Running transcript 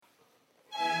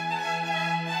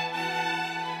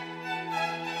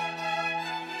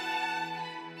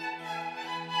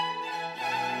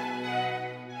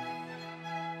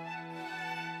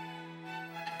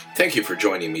Thank you for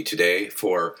joining me today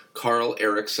for Carl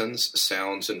Erickson's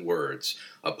Sounds and Words,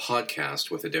 a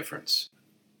podcast with a difference.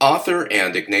 Author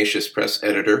and Ignatius Press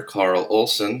editor Carl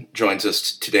Olson joins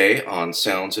us today on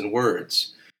Sounds and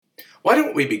Words. Why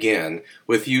don't we begin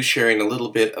with you sharing a little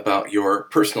bit about your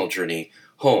personal journey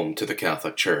home to the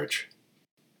Catholic Church?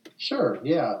 Sure,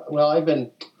 yeah. Well, I've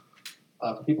been,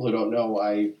 for people who don't know,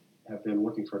 I have been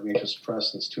working for Ignatius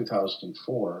Press since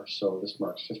 2004, so this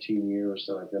marks 15 years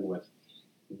that I've been with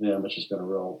them, which has been a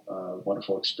real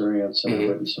wonderful experience. And I've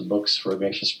written some books for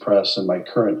Ignatius Press, and my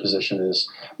current position is,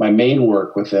 my main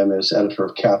work with them is editor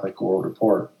of Catholic World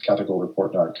Report,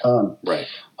 CatholicWorldReport.com. Right.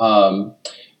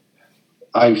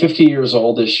 I'm 50 years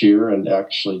old this year, and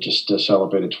actually just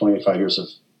celebrated 25 years of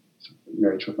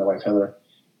marriage with my wife, Heather.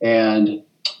 And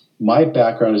my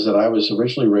background is that I was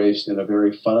originally raised in a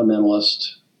very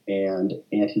fundamentalist and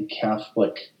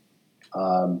anti-Catholic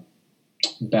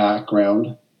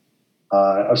background.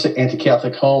 I would say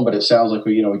anti-Catholic home, but it sounds like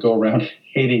we go around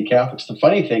hating Catholics. The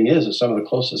funny thing is some of the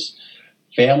closest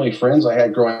family friends I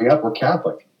had growing up were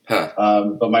Catholic. Huh.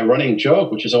 But my running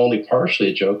joke, which is only partially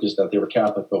a joke, is that they were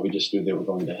Catholic, but we just knew they were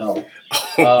going to hell.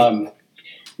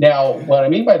 Now, what I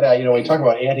mean by that, when you talk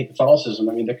about anti-Catholicism,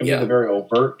 there can be the very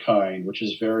overt kind, which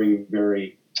is very,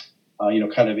 very,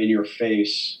 kind of in your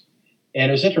face. And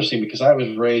it was interesting because I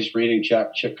was raised reading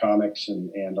Jack Chick comics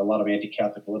and a lot of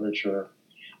anti-Catholic literature.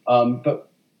 But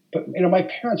my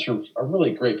parents are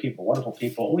really great people, wonderful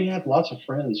people. We had lots of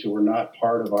friends who were not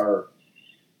part of our,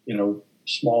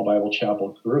 small Bible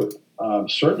chapel group.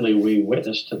 Certainly we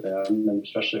witnessed to them, and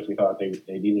especially if we thought they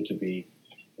needed to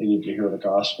hear the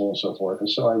gospel and so forth. And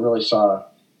so I really saw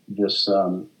this,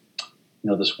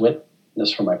 this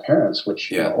witness from my parents,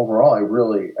 which overall I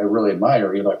really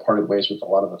admire. I parted ways with a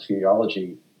lot of the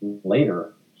theology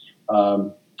later.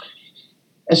 And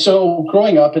so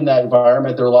growing up in that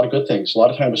environment, there are a lot of good things. A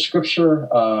lot of time with Scripture,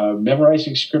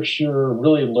 memorizing Scripture,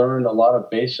 really learned a lot of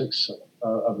basics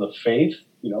of the faith.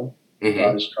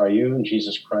 God is triune.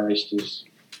 Jesus Christ is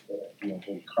the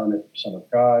incarnate Son of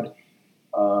God.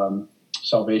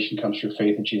 Salvation comes through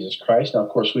faith in Jesus Christ. Now, of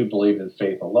course, we believed in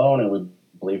faith alone, and we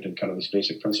believed in kind of these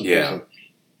basic principles of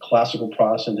classical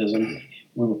Protestantism.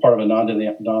 We were part of a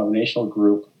non-denominational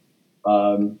group.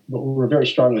 But we were very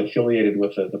strongly affiliated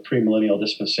with the premillennial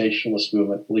dispensationalist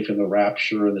movement, belief in the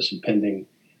rapture and this impending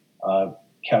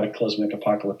cataclysmic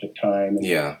apocalyptic time. And,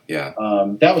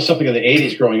 that was something in the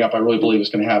 80s growing up I really believed was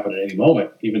going to happen at any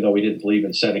moment, even though we didn't believe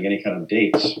in setting any kind of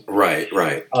dates. Right.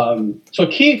 So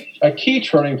a key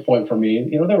turning point for me,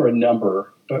 there were a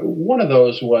number, but one of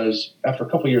those was after a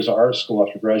couple of years of art school,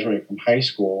 after graduating from high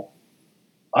school,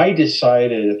 I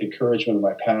decided at the encouragement of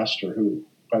my pastor, who,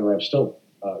 by the way, I'm still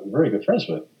very good friends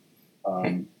with,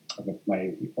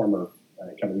 my former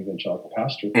kind of evangelical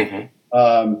pastor.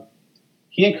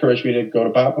 He encouraged me to go to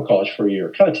Bible college for a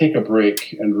year, kind of take a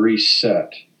break and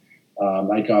reset.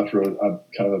 I'd gone through a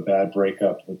kind of a bad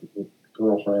breakup with a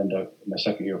girlfriend in my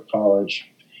second year of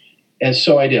college. And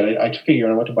so I did. I took a year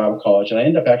and I went to Bible college, and I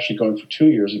ended up actually going for 2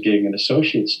 years and getting an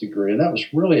associate's degree. And that was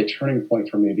really a turning point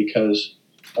for me because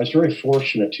I was very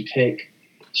fortunate to take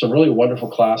some really wonderful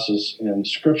classes in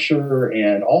Scripture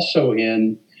and also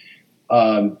in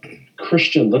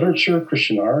Christian literature,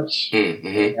 Christian arts.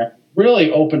 And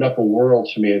really opened up a world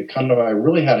to me. For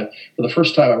the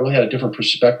first time, I really had a different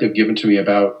perspective given to me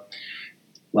about,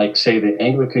 like, say, the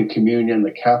Anglican Communion,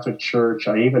 the Catholic Church.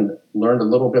 I even learned a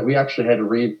little bit. We actually had to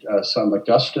read some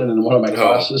Augustine in one of my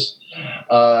classes.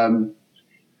 And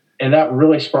that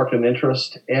really sparked an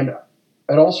interest. And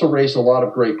it also raised a lot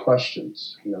of great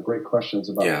questions, great questions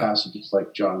about passages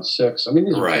like John 6.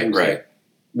 These are things that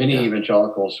many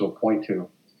evangelicals will point to.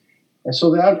 And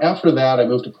so after that, I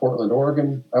moved to Portland,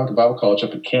 Oregon. I went to Bible college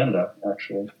up in Canada,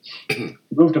 actually.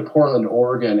 Moved to Portland,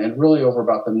 Oregon, and really over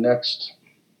about from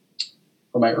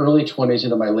my early 20s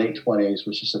into my late 20s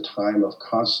was just a time of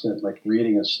constant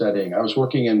reading and studying. I was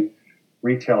working in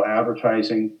retail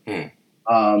advertising.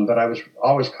 But I was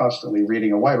always constantly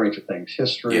reading a wide range of things: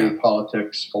 history,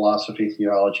 politics, philosophy,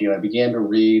 theology. And I began to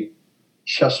read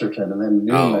Chesterton and then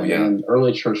Newman and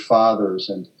early church fathers.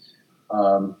 And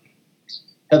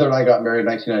Heather and I got married in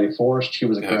 1994. She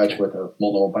was a graduate of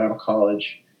Multnomah Bible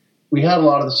College. We had a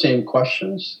lot of the same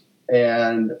questions,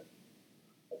 and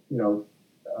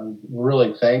I'm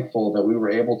really thankful that we were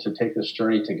able to take this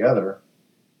journey together.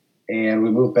 And we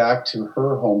moved back to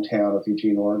her hometown of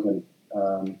Eugene, Oregon,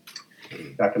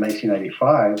 back in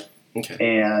 1995.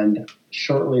 And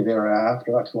shortly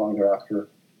thereafter, not too long thereafter,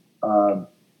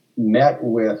 met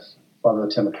with Father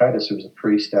Timotheus, who was a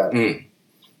priest at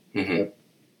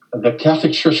the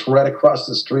Catholic Church right across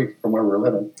the street from where we were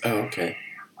living. Oh, okay.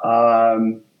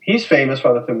 he's famous.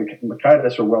 Father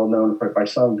Themistocles are well known by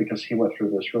some because he went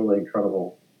through this really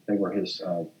incredible thing where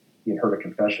he heard a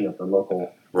confession at the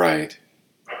local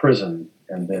prison,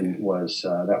 and then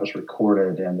that was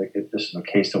recorded. And this is a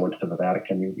case that went to the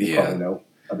Vatican. You probably know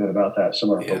a bit about that. Some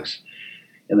of our folks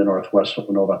in the Northwest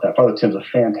will know about that. Father Tim's a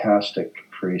fantastic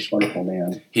priest, wonderful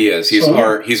man. He is. He's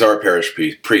our parish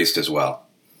priest as well.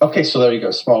 Okay, so there you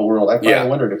go. Small world. I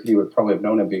wondered if you would probably have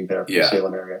known him being there from the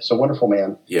Salem area. So wonderful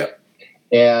man. Yeah.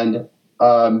 And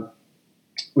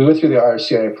we went through the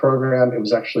RCIA program. It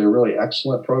was actually a really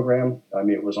excellent program. I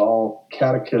mean, it was all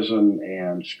catechism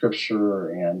and scripture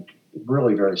and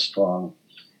really very strong.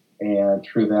 And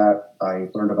through that, I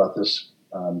learned about this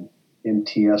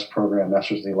MTS program,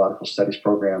 Master's of Theological Studies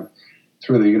program,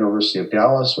 through the University of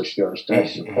Dallas, which the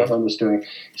Archdiocese of Portland was doing.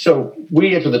 So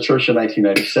we entered the church in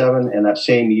 1997, and that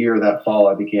same year, that fall,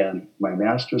 I began my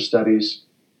master's studies.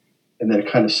 And then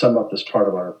to kind of sum up this part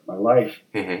of my life,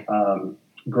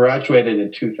 graduated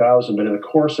in 2000, but in the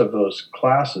course of those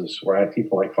classes where I had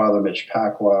people like Father Mitch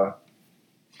Pacwa,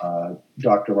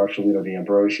 Dr. Marcelino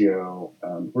D'Ambrosio,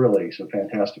 really some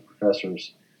fantastic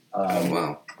professors.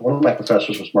 One of my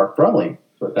professors was Mark Brumley,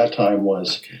 who at that time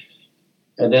was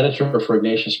an editor for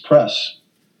Ignatius Press.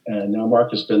 And now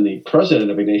Mark has been the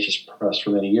president of Ignatius Press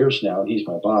for many years now, and he's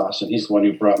my boss, and he's the one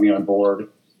who brought me on board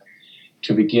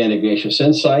to begin Ignatius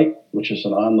Insight, which is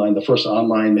the first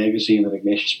online magazine that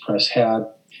Ignatius Press had.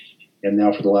 And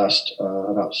now for the last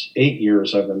about 8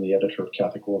 years, I've been the editor of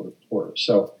Catholic World Report.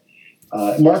 So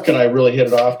Mark and I really hit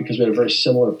it off because we had a very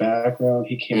similar background.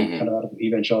 He came kind of out of an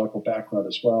evangelical background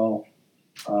as well.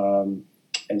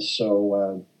 And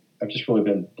so I've just really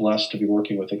been blessed to be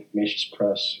working with Ignatius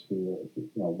Press, who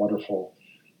wonderful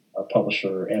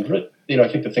publisher. And I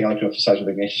think the thing I like to emphasize with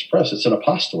Ignatius Press, it's an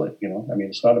apostolate. I mean,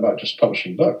 it's not about just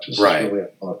publishing books. It's really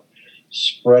about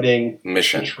spreading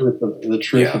mission, the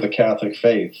truth of the Catholic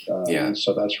faith. And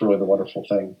so that's really the wonderful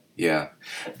thing. Yeah,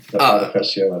 the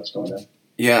Fessio that's going on.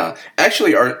 Yeah,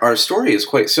 actually, our story is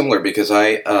quite similar because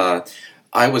I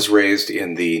was raised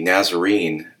in the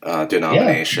Nazarene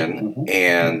denomination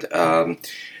and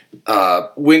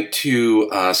went to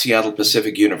Seattle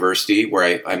Pacific University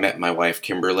where I met my wife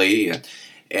Kimberly,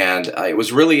 and it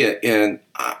was really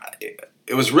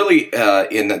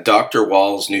in Dr.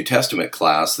 Wall's New Testament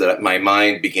class that my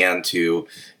mind began to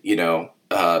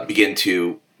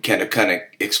kind of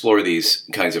explore these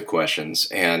kinds of questions,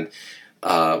 and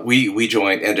we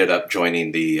ended up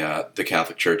joining the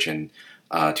Catholic Church in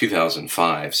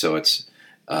 2005. So it's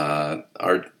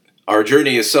our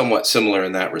journey is somewhat similar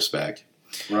in that respect.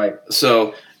 Right.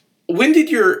 So when did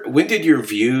your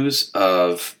views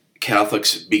of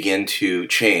Catholics begin to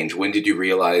change? When did you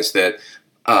realize that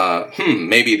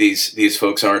maybe these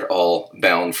folks aren't all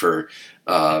bound for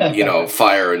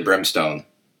fire and brimstone?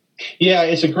 Yeah,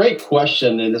 it's a great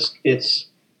question, and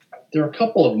there are a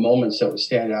couple of moments that would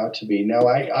stand out to me. Now,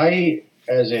 I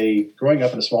growing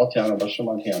up in a small town in western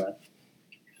Montana.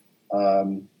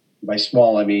 By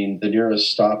small, I mean the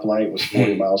nearest stoplight was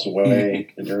 40 miles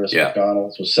away. The nearest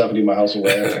McDonald's was 70 miles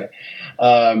away.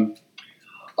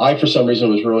 I, for some reason,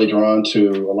 was really drawn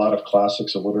to a lot of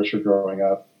classics of literature growing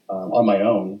up on my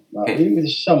own.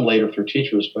 Some later through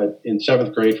teachers, but in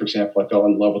 7th grade, for example, I fell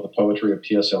in love with the poetry of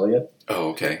T.S. Eliot. Oh,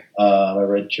 okay. I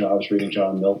was reading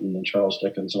John Milton and Charles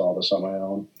Dickens and all this on my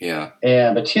own. Yeah.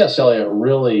 But T.S. Eliot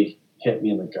really hit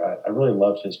me in the gut. I really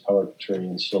loved his poetry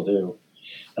and still do.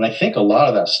 And I think a lot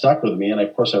of that stuck with me. And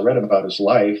of course, I read about his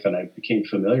life, and I became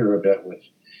familiar a bit with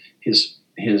his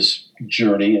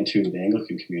journey into the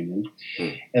Anglican Communion.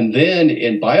 And then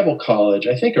in Bible college,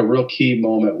 I think a real key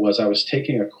moment was I was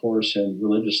taking a course in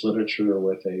religious literature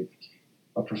with a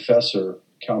professor,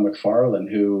 Cal McFarland,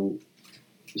 who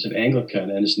is an Anglican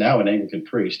and is now an Anglican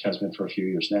priest, has been for a few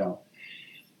years now,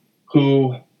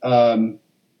 who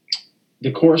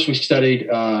the course we studied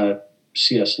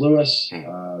C.S. Lewis,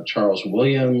 Charles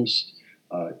Williams,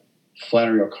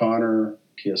 Flannery O'Connor,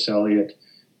 T.S. Eliot.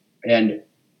 And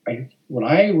when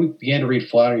I began to read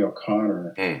Flannery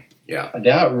O'Connor,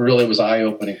 that really was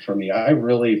eye-opening for me. I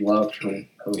really loved her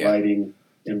writing.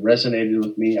 It resonated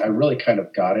with me. I really kind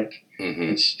of got it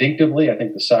instinctively. I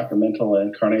think the sacramental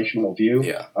and incarnational view.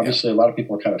 Obviously, a lot of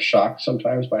people are kind of shocked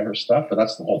sometimes by her stuff, but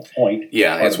that's the whole point.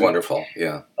 Yeah, it's wonderful.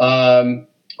 Yeah.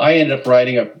 I ended up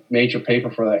writing a major paper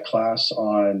for that class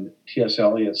on T.S.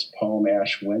 Eliot's poem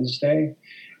Ash Wednesday,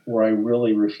 where I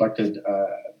really reflected,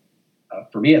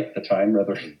 for me at the time,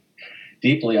 rather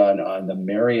deeply on the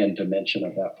Marian dimension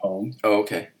of that poem. Oh,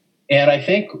 okay. And I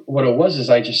think what it was is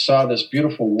I just saw this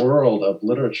beautiful world of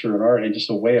literature and art and just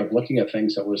a way of looking at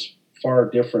things that was far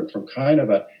different from kind of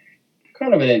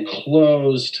an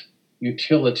enclosed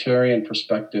utilitarian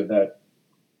perspective that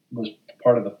was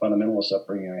part of the fundamentalist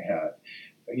upbringing I had.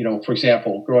 You know, for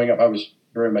example, growing up, I was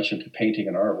very much into painting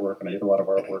and artwork, and I did a lot of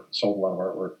artwork, sold a lot of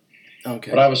artwork.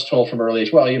 Okay. But I was told from early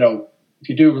age, well, you know, if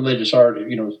you do religious art,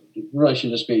 you know, it really should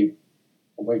just be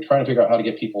trying to figure out how to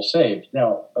get people saved.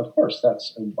 Now, of course,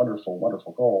 that's a wonderful,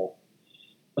 wonderful goal.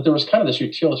 But there was kind of this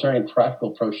utilitarian,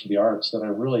 practical approach to the arts that I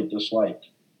really disliked.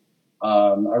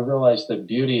 I realized that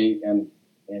beauty and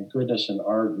goodness in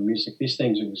art and music, these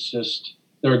things exist.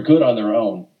 They're good on their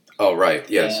own. Oh, right.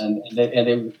 Yes. And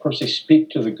they, of course, they speak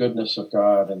to the goodness of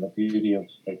God and the beauty of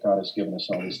that God has given us,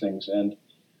 all these things. And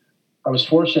I was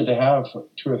fortunate to have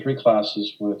 2 or 3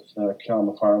 classes with Cal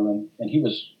McFarland, and he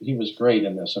was great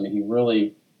in this. I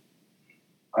mean,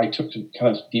 I took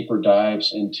kind of deeper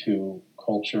dives into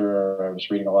culture. I was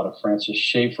reading a lot of Francis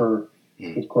Schaeffer.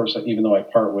 Of course, even though I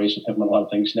part ways with him on a lot of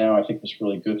things now, I think it was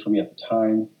really good for me at the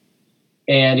time.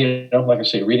 And, you know, like I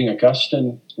say, reading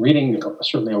Augustine, reading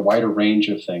certainly a wider range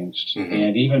of things,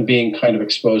 and even being kind of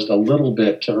exposed a little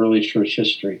bit to early church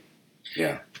history.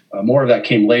 Yeah. More of that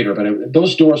came later, but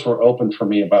those doors were open for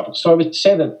me in Bible. So I would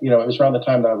say that, you know, it was around the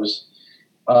time that I was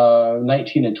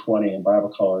 19 and 20 in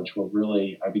Bible college where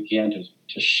really I began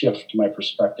to shift my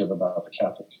perspective about the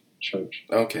Catholic Church.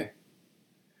 Okay.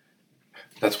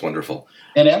 That's wonderful.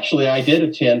 And actually, I did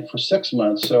attend for 6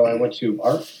 months. So I went to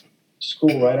art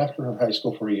school right after high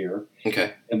school for a year.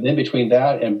 Okay. And then between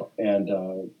that and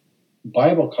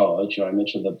Bible college, you know, I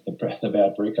mentioned the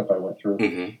bad breakup I went through.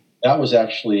 Mm-hmm. That was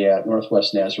actually at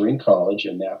Northwest Nazarene College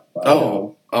in Napa.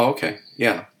 Oh, okay.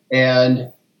 Yeah.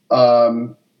 And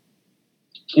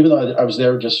even though I was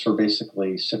there just for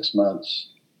basically 6 months,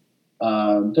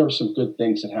 there were some good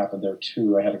things that happened there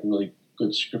too. I had a really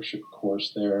good scripture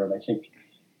course there, and I think,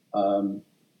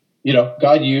 you know,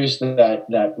 God used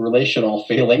that relational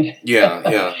failing,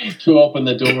 to open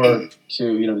the door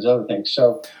to, you know, these other things.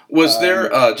 So, was there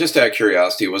just out of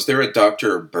curiosity, was there a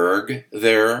Dr. Berg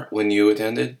there when you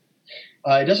attended?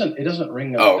 It doesn't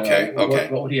ring. Okay.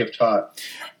 What would he have taught?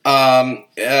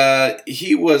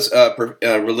 He was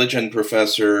a religion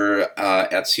professor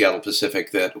at Seattle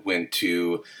Pacific that went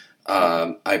to,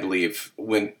 I believe,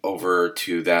 went over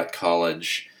to that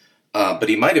college. But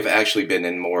he might have actually been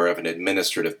in more of an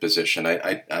administrative position.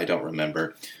 I don't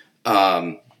remember.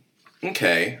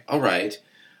 Okay, all right.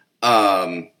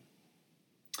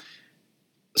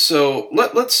 So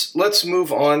let's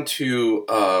move on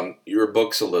to your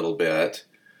books a little bit.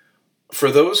 For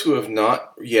those who have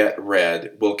not yet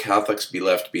read Will Catholics Be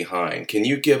Left Behind, can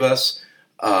you give us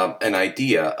an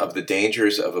idea of the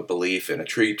dangers of a belief in a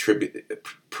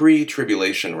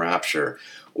pre-tribulation rapture?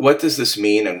 What does this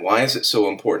mean, and why is it so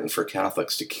important for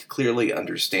Catholics to clearly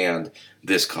understand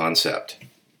this concept?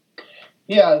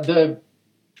 Yeah,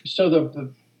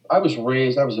 I was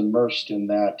immersed in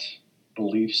that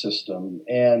belief system,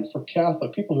 and for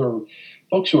Catholic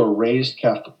folks who are raised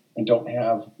Catholic and don't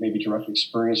have maybe direct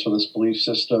experience with this belief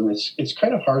system, it's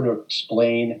kind of hard to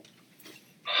explain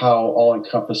how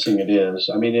all-encompassing it is.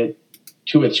 I mean,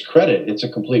 to its credit, it's a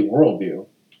complete worldview.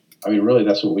 I mean, really,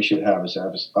 that's what we should have,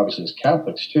 obviously as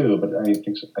Catholics too. But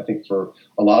I think for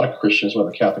a lot of Christians,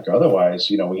 whether Catholic or otherwise,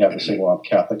 you know, we have to say, well, I'm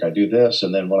Catholic, I do this,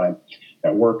 and then when I'm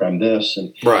at work, I'm this.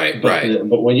 And right.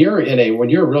 But when you're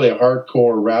really a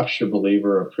hardcore rapture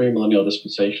believer, a premillennial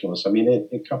dispensationalist, I mean, it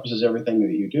encompasses everything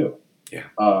that you do. Yeah.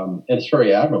 And it's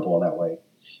very admirable in that way.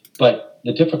 But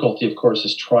the difficulty, of course,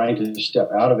 is trying to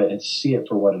step out of it and see it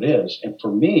for what it is. And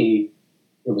for me,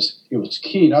 it was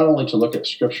key not only to look at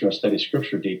Scripture and study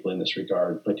Scripture deeply in this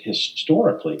regard, but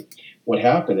historically, what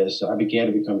happened is I began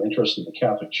to become interested in the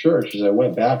Catholic Church as I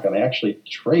went back and I actually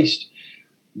traced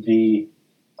the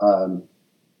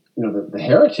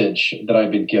heritage that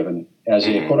I'd been given as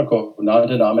a quote unquote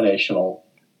non-denominational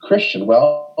Christian.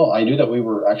 Well, I knew that we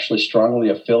were actually strongly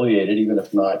affiliated, even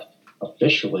if not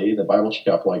officially, the Bible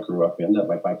chapel I grew up in that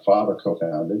my father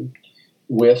co-founded,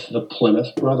 with the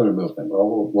Plymouth Brethren movement. Well,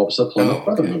 what was the Plymouth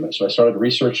Brethren movement? So I started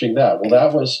researching that. Well,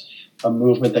 that was a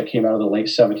movement that came out of the late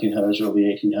 1700s, early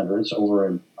 1800s over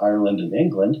in Ireland and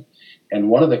England. And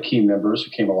one of the key members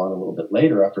who came along a little bit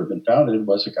later after it had been founded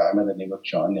was a guy by the name of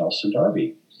John Nelson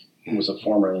Darby, who was a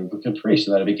former Anglican priest.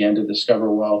 And then I began to discover,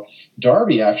 well,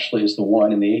 Darby actually is the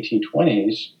one in the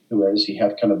 1820s who, as he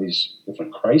had kind of these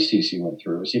different crises he went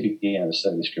through, as he began to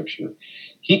study Scripture,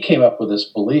 he came up with this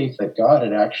belief that God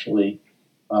had actually,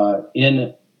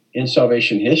 in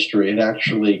salvation history, had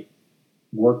actually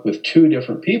worked with two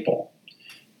different people.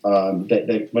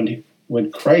 That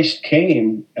when Christ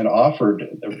came and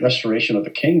offered the restoration of the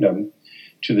kingdom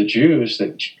to the Jews,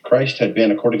 that Christ had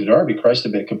been, according to Darby, Christ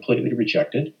had been completely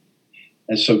rejected.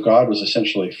 And so God was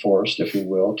essentially forced, if you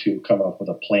will, to come up with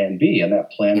a plan B, and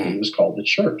that plan B was called the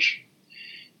church.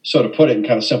 So to put it in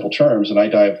kind of simple terms, and I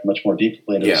dive much more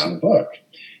deeply into this in the book,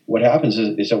 what happens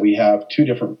is that we have two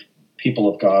different people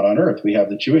of God on earth. We have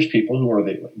the Jewish people who are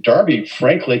Darby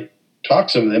frankly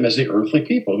talks of them as the earthly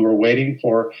people who are waiting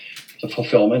for the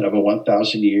fulfillment of a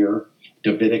 1,000-year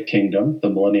Davidic kingdom, the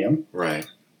millennium. Right.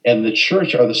 And the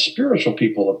church are the spiritual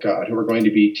people of God who are going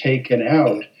to be taken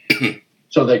out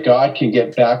so that God can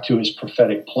get back to his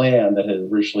prophetic plan that had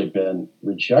originally been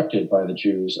rejected by the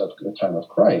Jews of the time of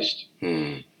Christ.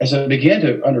 As I began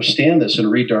to understand this and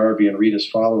read Darby and read his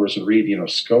followers and read,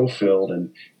 Scofield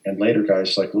and later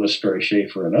guys like Louis Sperry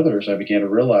Schaeffer and others, I began to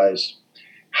realize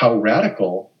how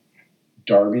radical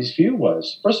Darby's view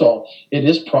was. First of all, it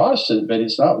is Protestant, but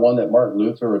it's not one that Martin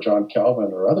Luther or John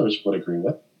Calvin or others would agree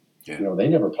with. Yeah. They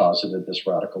never posited this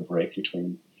radical break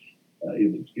between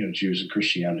Jews and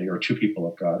Christianity, or two people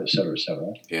of God, et cetera, et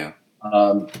cetera. Yeah.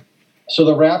 So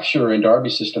the rapture in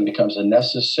Darby's system becomes a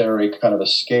necessary kind of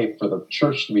escape for the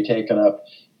church to be taken up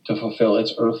to fulfill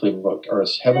its earthly or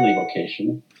its heavenly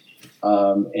vocation,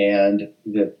 and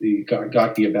that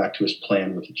God can get back to his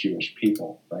plan with the Jewish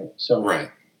people, right? So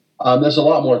there's a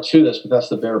lot more to this, but that's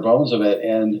the bare bones of it.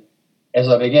 And as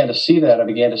I began to see that, I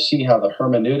began to see how the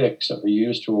hermeneutics that we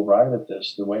use to arrive at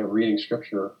this, the way of reading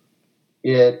Scripture,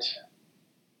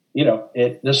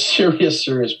 there's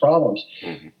serious problems.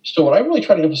 So what I really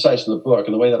try to emphasize in the book,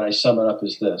 and the way that I sum it up,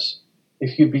 is this.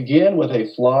 If you begin with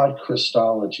a flawed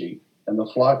Christology, and the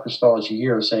flawed Christology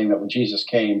here is saying that when Jesus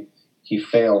came, he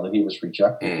failed and he was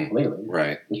rejected completely,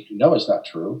 right? Which we know is not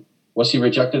true. Was he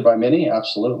rejected by many?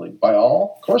 Absolutely. By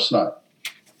all? Of course not,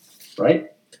 right?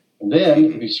 And then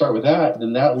if you start with that,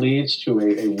 then that leads to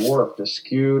a warped, a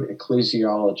skewed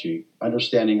ecclesiology,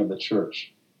 understanding of the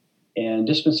church. And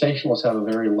dispensationalists have a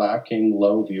very lacking,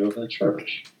 low view of the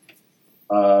church.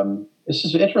 This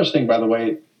is interesting, by the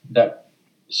way, that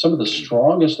some of the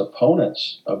strongest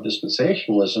opponents of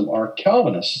dispensationalism are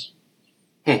Calvinists,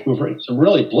 who've written some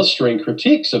really blistering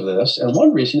critiques of this. And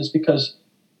one reason is because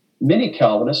many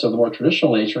Calvinists of the more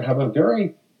traditional nature have a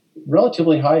very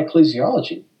relatively high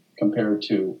ecclesiology compared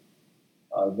to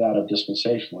that of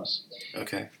dispensationalists.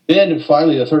 Okay. Then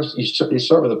finally, you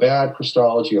start with a bad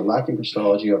Christology, a lacking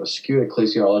Christology, you have a skewed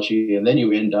ecclesiology, and then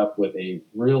you end up with a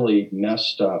really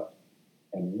messed up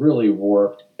and really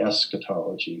warped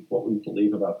eschatology, what we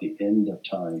believe about the end of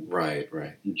time. Right.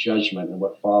 And judgment and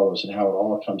what follows and how it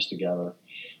all comes together.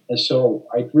 And so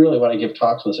I really, when I give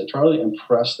talks on this, I try to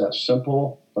impress that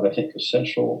simple, but I think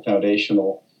essential,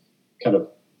 foundational kind of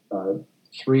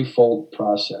threefold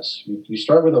process. You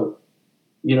start with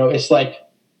it's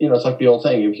like the old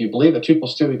thing. If you believe that 2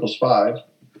 + 2 = 5,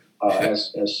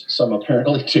 as some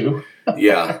apparently do.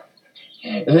 Yeah.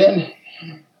 And then,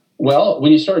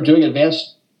 when you start doing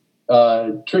advanced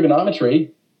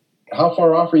trigonometry, how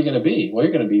far off are you going to be? Well,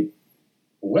 you're going to be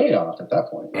way off at that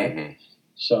point, right?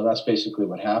 So that's basically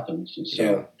what happens. And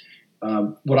so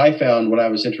what I found when I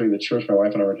was entering the church, my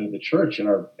wife and I were entering the church in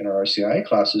our RCIA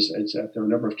classes, is that there were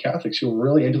a number of Catholics who were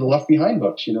really into the Left Behind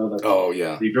books,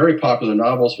 the very popular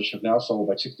novels, which have now sold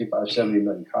like 65, 70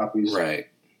 million copies. Right.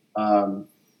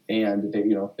 And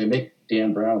they make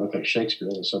Dan Brown look like Shakespeare.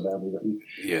 They're so badly written.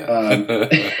 Yeah.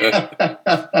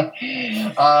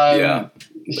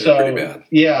 So pretty bad.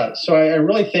 Yeah. So I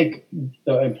really think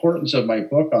the importance of my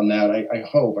book on that,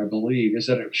 I believe, is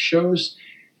that it shows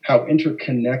how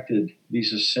interconnected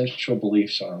these essential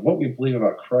beliefs are. What we believe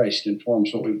about Christ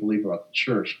informs what we believe about the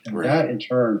church. And that, in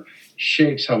turn,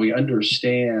 shapes how we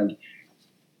understand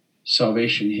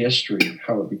salvation history,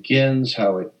 how it begins,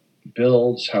 how it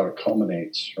builds, how it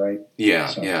culminates, right?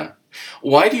 Yeah.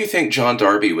 Why do you think John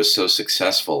Darby was so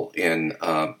successful in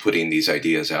putting these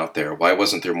ideas out there? Why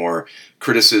wasn't there more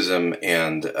criticism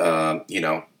and,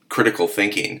 critical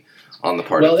thinking on the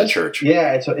part of the church?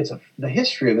 Yeah, the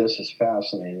history of this is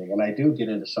fascinating, and I do get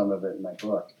into some of it in my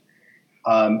book.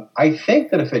 I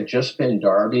think that if it had just been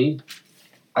Darby,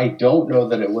 I don't know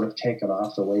that it would have taken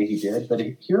off the way he did. But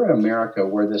here in America,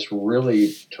 where this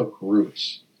really took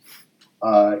roots,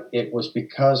 it was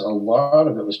because a lot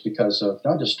of it was because of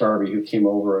not just Darby, who came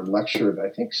over and lectured, I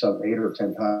think, some 8 or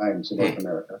 10 times in North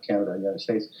America, Canada, and the United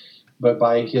States, but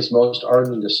by his most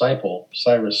ardent disciple,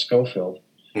 Cyrus Scofield,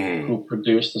 who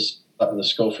produced the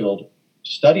Scofield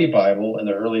Study Bible in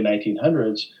the early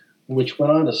 1900s, which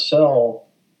went on to sell,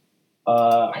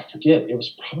 I forget, it was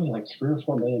probably like 3 or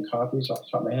 4 million copies off the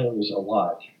top of my head. It was a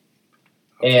lot.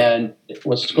 And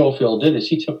what Scofield did is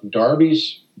he took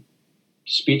Darby's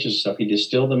speeches and stuff, he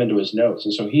distilled them into his notes.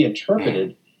 And so he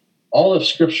interpreted all of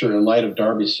Scripture in light of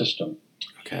Darby's system.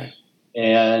 Okay.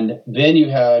 And then you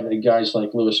had guys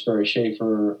like Louis Sperry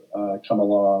Schaeffer come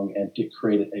along and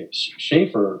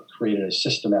Schaeffer created a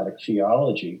systematic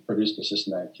theology, produced a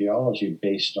systematic theology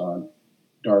based on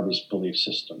Darby's belief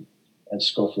system and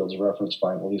Scofield's reference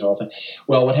Bible, these all things.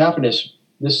 Well, what happened is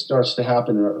this starts to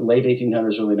happen in the late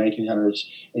 1800s, early 1900s,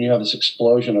 and you have this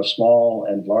explosion of small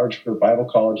and larger Bible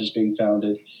colleges being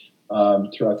founded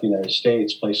throughout the United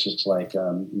States, places like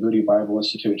Moody Bible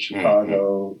Institute in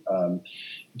Chicago,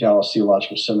 Dallas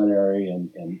Theological Seminary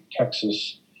in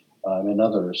Texas, and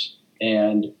others.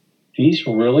 And these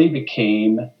really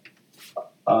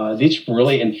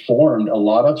informed a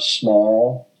lot of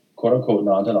small, quote unquote,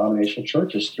 non-denominational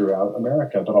churches throughout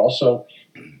America, but also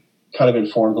kind of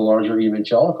informed the larger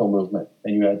evangelical movement.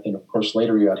 And of course,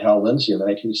 later you had Hal Lindsey in the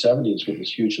 1970s with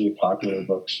his hugely popular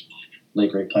books,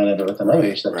 Late Great Planet Earth and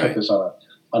others, that took this on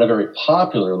a very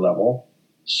popular level,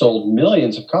 sold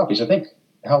millions of copies. I think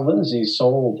Hal Lindsey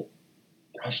sold,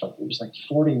 it was like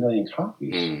 40 million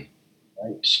copies.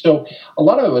 Right? So a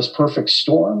lot of it was perfect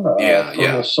storm,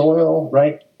 fertile soil,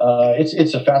 right?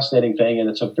 It's a fascinating thing, and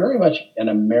it's a very much an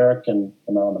American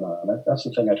phenomenon. That's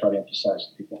the thing I try to emphasize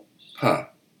to people. Huh.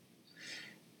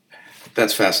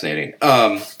 That's fascinating.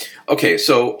 Okay,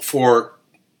 so for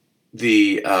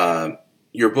the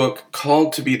your book,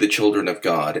 Called to be the Children of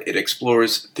God, it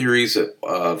explores theories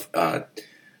of or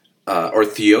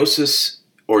theosis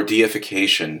or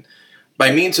deification.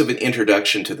 By means of an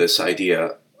introduction to this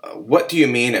idea, what do you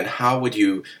mean and how would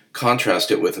you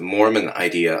contrast it with the Mormon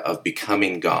idea of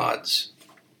becoming gods?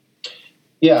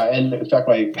 Yeah, and in fact,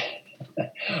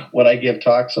 when I give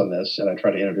talks on this and I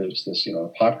try to introduce this, at a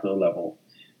popular level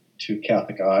to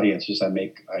Catholic audiences, I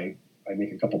make a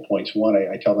couple points. One,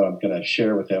 I tell them I'm going to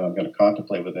share with them, I'm going to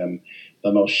contemplate with them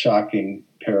the most shocking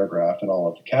paragraph in all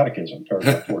of the Catechism,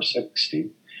 paragraph 460.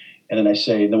 And then I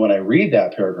say, then when I read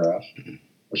that paragraph,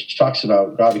 which talks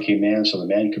about God became man so that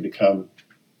man could become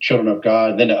children of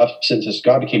God, then the sentence says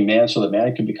God became man so that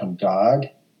man could become God.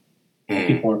 And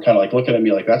people are kind of like looking at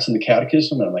me like, that's in the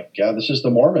Catechism? And I'm like, yeah, this is the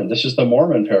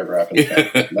Mormon paragraph in the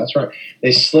Catechism. That's right.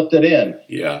 They slipped it in.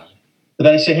 Yeah. But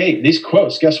then I say, hey, these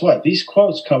quotes, guess what? These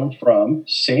quotes come from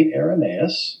St.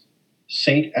 Irenaeus,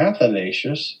 St.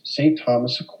 Athanasius, St.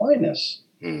 Thomas Aquinas.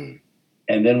 And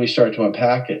then we start to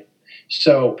unpack it.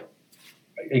 So,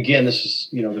 again, this is,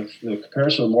 the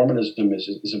comparison with Mormonism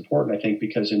is important, I think,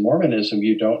 because in Mormonism,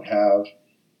 you don't have,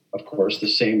 of course, the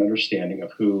same understanding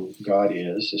of who God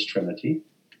is as Trinity,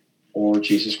 or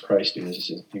Jesus Christ is as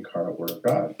the incarnate Word of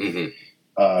God.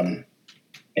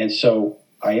 And so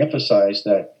I emphasize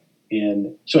that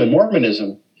in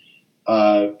Mormonism,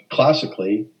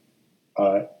 classically,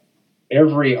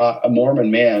 every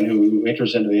Mormon man who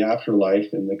enters into the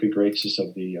afterlife in the good graces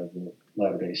of the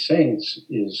Latter-day Saints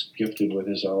is gifted with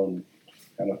his own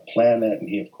kind of planet, and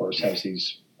he, of course, has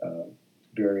these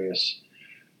various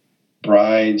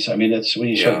brides. I mean, it's when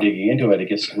you start digging into it, it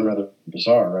gets rather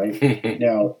bizarre, right?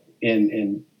 Now,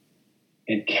 in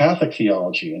Catholic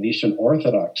theology and Eastern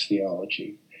Orthodox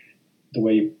theology, the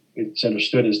way it's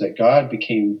understood is that God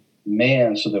became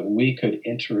man so that we could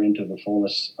enter into the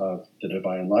fullness of the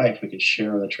divine life. We could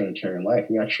share in the Trinitarian life.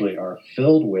 We actually are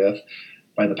filled with,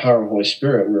 by the power of the Holy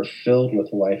Spirit, we're filled with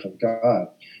the life of God.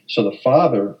 So the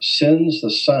Father sends the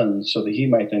Son so that he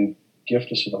might then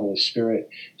gift us with the Holy Spirit,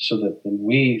 so that then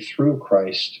we, through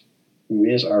Christ, who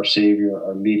is our Savior,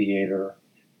 our mediator,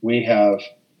 we have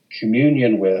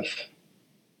communion with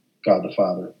God the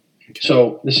Father. Okay.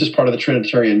 So this is part of the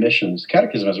Trinitarian missions.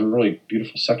 Catechism has a really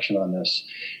beautiful section on this.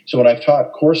 So when I've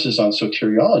taught courses on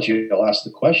soteriology, I'll ask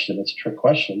the question. It's a trick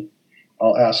question.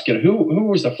 I'll ask, who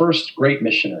was the first great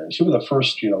missionaries? Who were the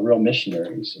first, real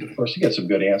missionaries? And of course, you get some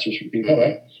good answers from people,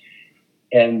 right?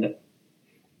 And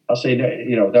I'll say,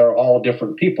 they're all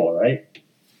different people, right?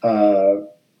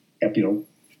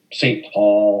 St.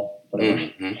 Paul,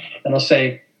 whatever. And I'll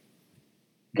say,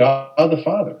 God the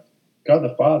Father. God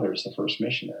the Father is the first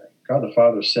missionary. God the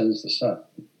Father sends the Son.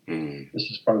 This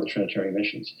is part of the Trinitarian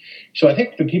missions. So I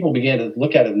think when people began to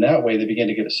look at it in that way, they began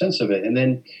to get a sense of it. And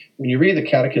then when you read the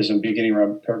Catechism, beginning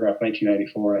around paragraph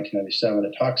 1994, 1997,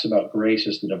 it talks about grace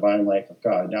as the divine life of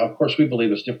God. Now, of course, we believe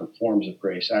there's different forms of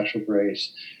grace, actual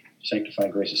grace,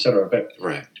 sanctifying grace, etc. But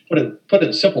to put it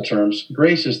in simple terms,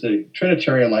 grace is the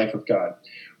Trinitarian life of God.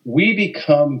 We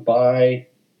become by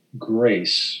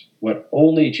grace what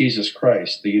only Jesus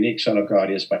Christ, the unique Son of God,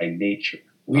 is by nature.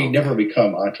 We never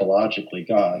become ontologically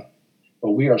God,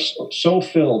 but we are so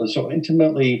filled and so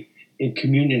intimately in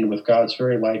communion with God's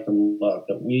very life and love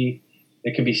that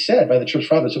it can be said by the Church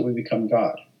Fathers that we become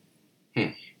God.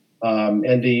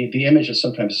 And the image that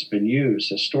sometimes has been used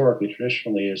historically,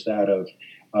 traditionally, is that of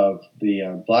of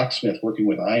the blacksmith working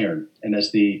with iron. And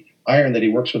as the iron that he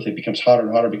works with, it becomes hotter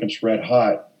and hotter, becomes red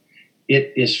hot.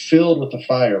 It is filled with the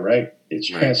fire, right? It's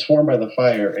transformed by the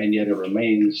fire, and yet it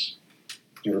remains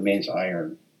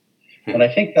iron. And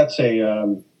I think that's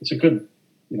it's a good,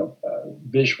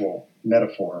 visual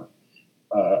metaphor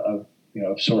of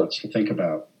sorts to think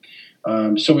about.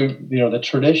 So the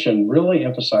tradition really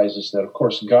emphasizes that, of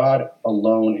course, God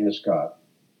alone is God,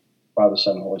 Father,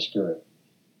 Son, and Holy Spirit.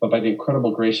 But by the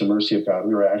incredible grace and mercy of God,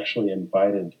 we were actually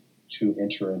invited to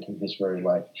enter into His very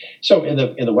life. So in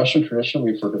the Western tradition,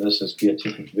 we refer to this as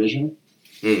beatific vision.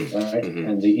 Right? Mm-hmm.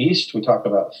 In the East, we talk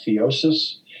about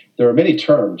theosis. There are many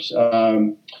terms.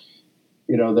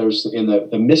 There's in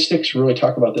the mystics really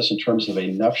talk about this in terms of a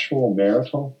nuptial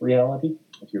marital reality.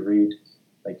 If you read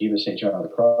like even St. John of the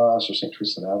Cross or St.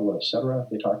 Teresa of Avila, etc.,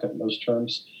 they talk in those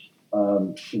terms.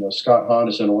 Scott Hahn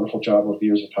has done a wonderful job over the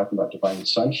years of talking about divine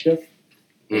sonship,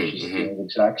 which is the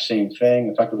exact same thing.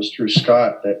 In fact, it was through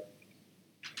Scott that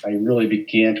I really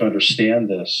began to understand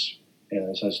this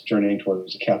as I was journeying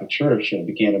towards the Catholic Church, and it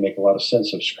began to make a lot of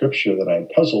sense of Scripture that I had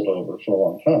puzzled over for a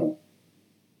long time.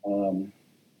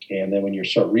 And then when you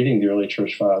start reading the early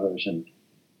Church Fathers and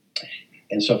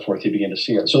so forth, you begin to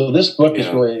see it. So this book is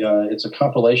really, it's a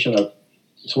compilation of,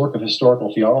 it's a work of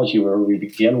historical theology where we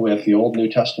begin with the Old New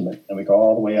Testament and we go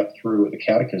all the way up through the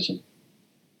Catechism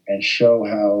and show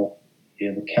how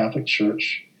in the Catholic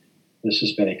Church this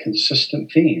has been a consistent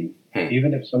theme,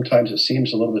 even if sometimes it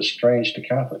seems a little bit strange to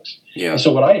Catholics. Yeah. And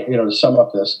so what to sum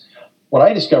up this, what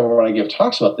I discover when I give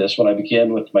talks about this, when I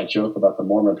begin with my joke about the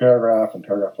Mormon paragraph and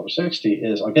paragraph 460,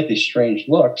 is I'll get these strange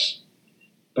looks,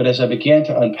 but as I began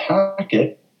to unpack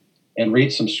it and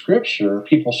read some Scripture,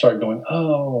 people start going,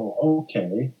 oh,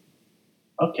 okay,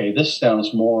 this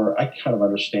sounds more, I kind of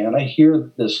understand. I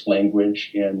hear this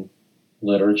language in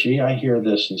liturgy. I hear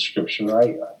this in Scripture.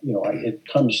 It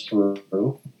comes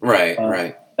through. Right.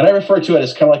 And I refer to it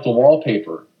as kind of like the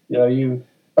wallpaper.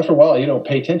 After a while, you don't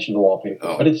pay attention to the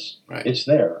wallpaper, but it's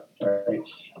there. Right?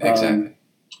 Exactly.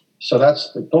 So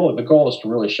that's the goal. The goal is to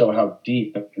really show how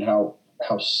deep and how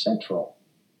central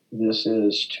this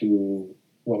is to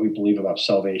what we believe about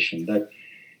salvation. That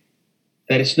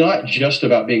it's not just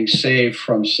about being saved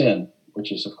from sin, which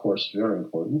is, of course, very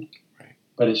important.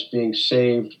 But it's being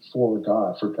saved for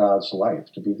God, for God's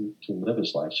life, to live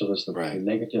His life. So there's the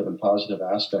negative and positive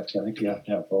aspects. I think you have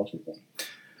to have both of them.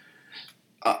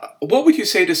 What would you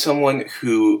say to someone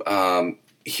who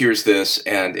hears this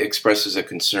and expresses a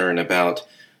concern about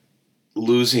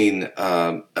losing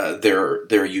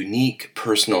their unique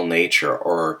personal nature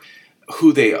or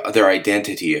their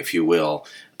identity, if you will,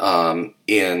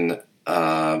 in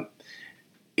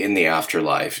the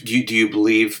afterlife? Do you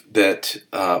believe that?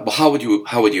 How would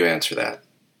you answer that?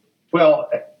 Well,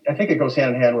 I think it goes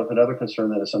hand in hand with another concern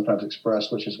that is sometimes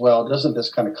expressed, which is, doesn't this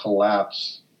kind of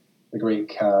collapse the great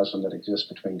chasm that exists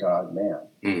between God and man?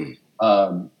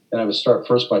 And I would start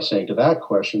first by saying to that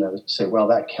question, I would say,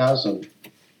 that chasm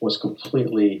was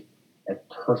completely and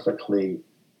perfectly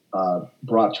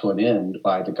brought to an end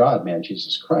by the God-man,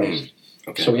 Jesus Christ.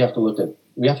 Okay. So we have to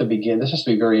begin, this has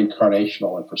to be very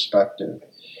incarnational in perspective.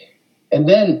 And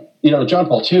then, John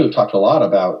Paul II talked a lot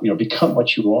about, become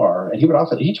what you are. And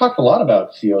he talked a lot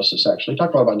about theosis, actually. He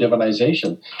talked a lot about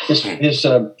divinization.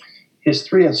 His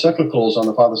three encyclicals on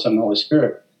the Father, Son, and Holy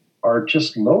Spirit are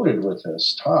just loaded with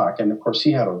this talk. And of course,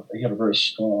 he had a very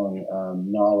strong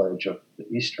knowledge of the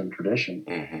Eastern tradition.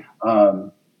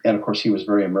 And of course, he was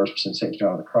very immersed in St.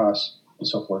 John of the Cross and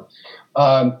so forth.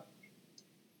 I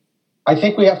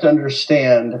think we have to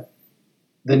understand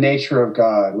the nature of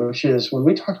God, which is when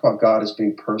we talk about God as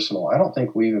being personal, I don't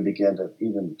think we even begin to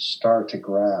even start to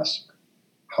grasp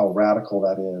how radical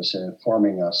that is in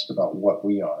informing us about what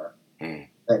we are.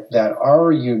 That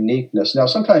our uniqueness. Now,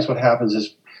 sometimes what happens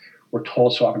is we're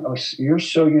told so often, you're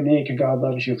so unique and God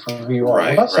loves you for who you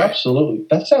are. That's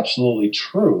absolutely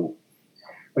true.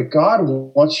 But God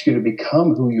wants you to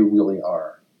become who you really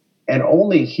are. And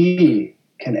only He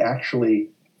can actually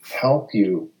help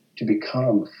you to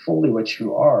become fully what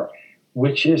you are,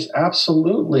 which is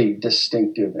absolutely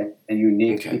distinctive and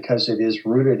unique because it is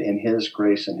rooted in His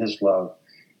grace and His love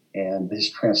and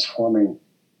His transforming,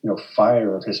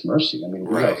 fire of His mercy. I mean,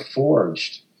 we are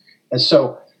forged. And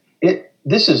so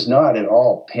this is not at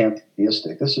all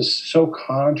pantheistic. This is so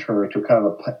contrary to kind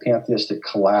of a pantheistic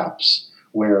collapse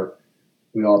where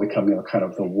we all become, kind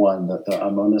of the one,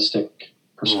 the monistic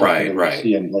perspective that you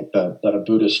see in like the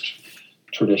Buddhist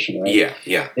tradition, right?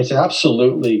 Yeah. It's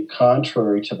absolutely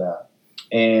contrary to that.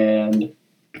 And,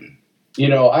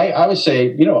 I would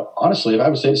say, honestly, if I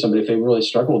would say to somebody, if they really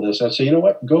struggle with this, I'd say,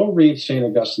 go read St.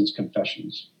 Augustine's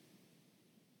Confessions.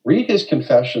 read his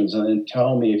confessions and then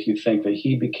tell me if you think that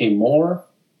he became more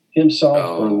himself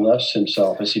or less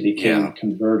himself as he became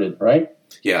converted, right?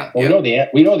 Yeah. Well,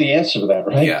 we know the answer to that,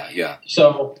 right? Yeah.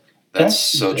 So that's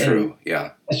so true.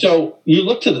 Yeah. So you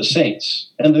look to the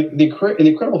saints, and the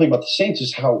incredible thing about the saints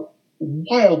is how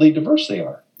wildly diverse they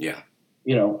are. Yeah.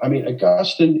 I mean,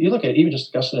 Augustine, you look at even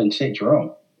just Augustine and St.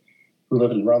 Jerome, who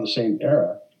lived around the same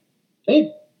era,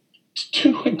 they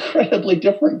two incredibly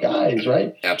different guys,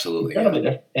 right? Absolutely. Incredibly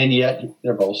different. And yet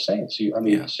they're both saints.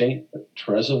 St.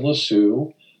 Therese of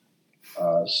Lisieux,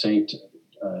 St.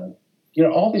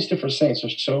 All these different saints are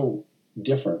so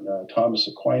different. Thomas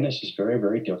Aquinas is very,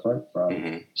 very different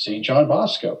from St. John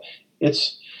Bosco.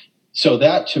 So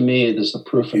that to me is the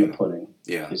proof in the pudding.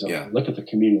 Look at the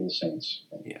communion of the saints.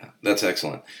 Yeah, that's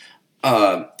excellent.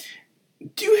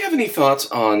 Do you have any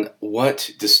thoughts on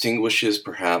what distinguishes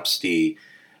perhaps the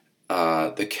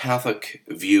Catholic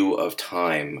view of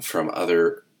time from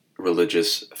other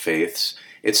religious faiths?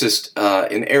 It's just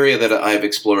an area that I've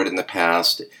explored in the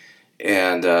past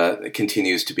and it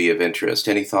continues to be of interest.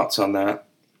 Any thoughts on that?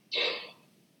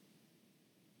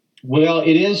 Well,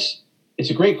 it's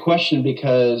a great question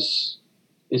because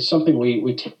it's something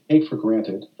we take for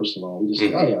granted, first of all. We just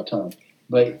say, oh, yeah, time.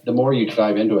 But the more you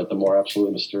dive into it, the more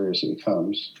absolutely mysterious it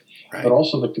becomes. Right. But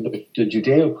also the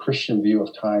Judeo-Christian view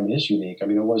of time is unique. I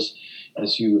mean, it was,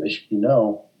 as you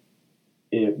know,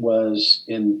 it was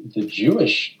in the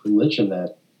Jewish religion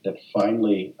that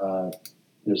finally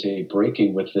there's a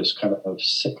breaking with this kind of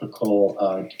cyclical,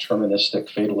 deterministic,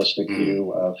 fatalistic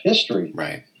view of history.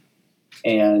 Right.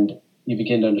 And you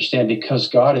begin to understand because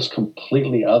God is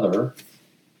completely other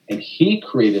and he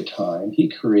created time, he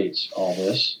creates all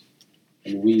this,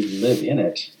 and we live in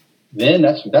it, then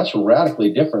that's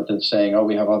radically different than saying, oh,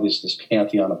 we have all this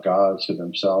pantheon of gods who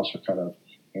themselves are kind of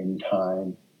in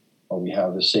time, or we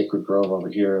have the sacred grove over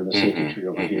here and the sacred tree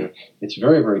over here. It's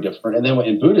very, very different. And then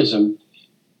in Buddhism,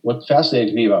 what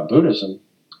fascinated me about Buddhism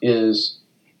is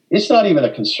it's not even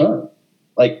a concern.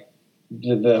 Like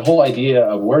the whole idea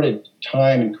of where did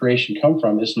time and creation come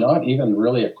from is not even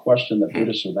really a question that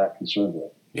Buddhists are that concerned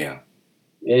with. Yeah.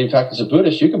 In fact, as a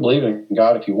Buddhist, you can believe in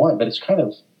God if you want, but it's kind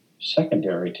of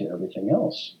secondary to everything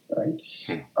else, right?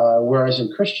 Whereas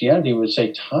in Christianity, we would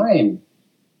say time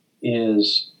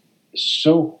is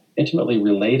so intimately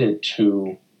related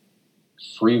to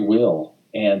free will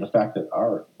and the fact that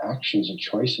our actions and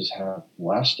choices have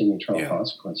lasting eternal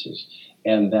consequences,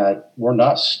 and that we're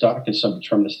not stuck in some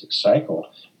deterministic cycle,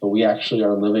 but we actually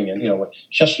are living in, what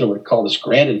Chesterton would call this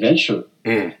grand adventure,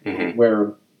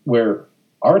 where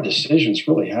our decisions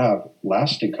really have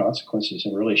lasting consequences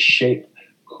and really shape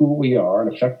who we are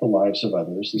and affect the lives of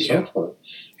others and so forth.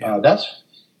 That's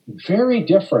very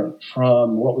different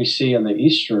from what we see in the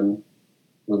Eastern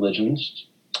religions.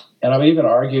 And I would even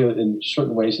argue in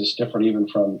certain ways it's different even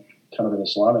from kind of an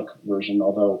Islamic version,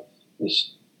 although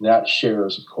that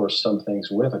shares, of course, some things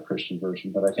with a Christian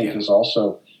version, but I think is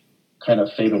also kind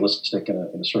of fatalistic in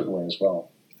a certain way as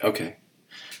well. Okay.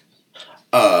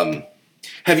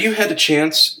 Have you had a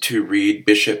chance to read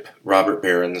Bishop Robert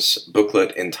Barron's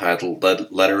booklet entitled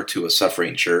Letter to a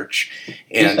Suffering Church?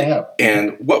 Yes, I have.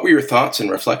 And what were your thoughts and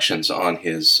reflections on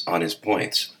his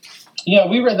points? Yeah,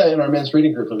 we read that in our men's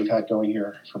reading group that we've had going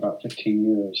here for about 15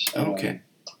 years. Okay.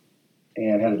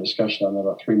 And had a discussion on that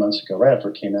about 3 months ago, right after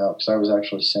it came out, because I was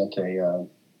actually sent a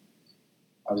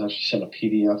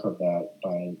PDF of that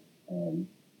by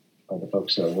the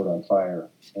folks at Word on Fire.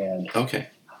 And okay.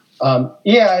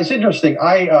 It's interesting.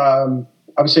 I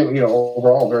would say,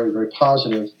 overall very, very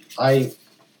positive. I've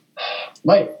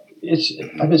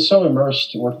been so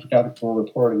immersed in working for Catholic World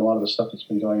Report and a lot of the stuff that's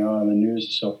been going on in the news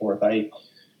and so forth.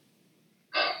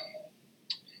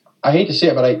 I hate to say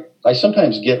it, but I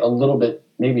sometimes get a little bit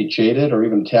maybe jaded or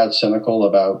even a tad cynical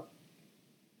about,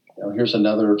 here's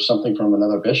something from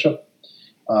another bishop.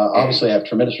 Obviously, I have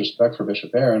tremendous respect for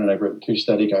Bishop Barron, and I've written 2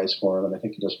 study guides for him, and I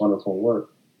think he does wonderful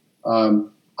work.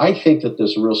 I think that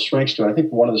there's a real strength to it. I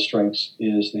think one of the strengths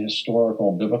is the historical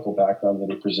and biblical background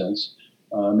that he presents.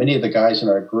 Many of the guys in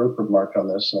our group remarked on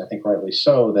this, and I think rightly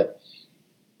so, that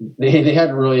they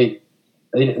hadn't really.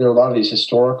 There are a lot of these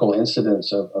historical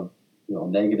incidents of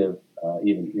negative,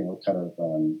 even kind of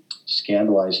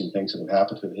scandalizing things that have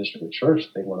happened through the history of the church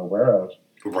that they weren't aware of.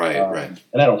 Right.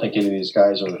 And I don't think any of these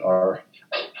guys are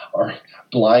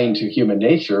blind to human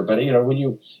nature. But when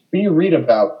you read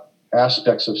about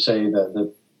aspects of, say,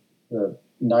 the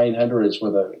 900s,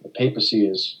 where the papacy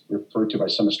is referred to by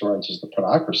some historians as the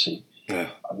pornocracy, I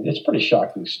mean, it's pretty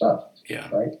shocking stuff. Yeah.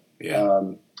 Right.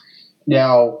 Yeah.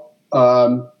 Now.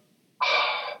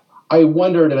 I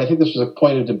wondered, and I think this was a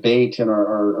point of debate in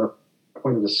our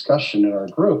point of discussion in our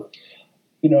group,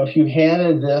 if you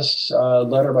handed this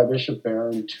letter by Bishop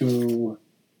Barron to,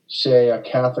 say, a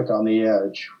Catholic on the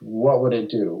edge, what would it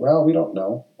do? Well, we don't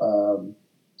know.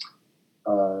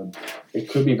 It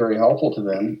could be very helpful to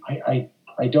them.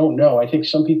 I don't know. I think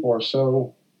some people are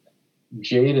so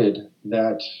jaded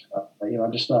that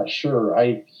I'm just not sure.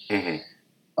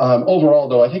 Overall,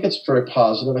 though, I think it's very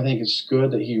positive. I think it's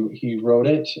good that he wrote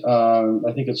it.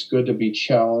 I think it's good to be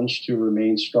challenged to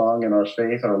remain strong in our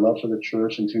faith, our love for the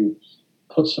church, and to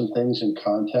put some things in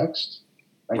context.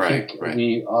 I think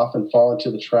we often fall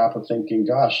into the trap of thinking,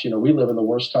 gosh, we live in the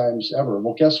worst times ever.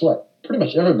 Well, guess what? Pretty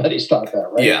much everybody's thought that,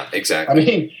 right? Yeah, exactly. I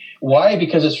mean, why?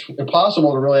 Because it's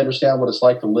impossible to really understand what it's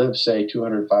like to live, say,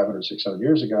 200, 500, 600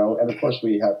 years ago. And, of course,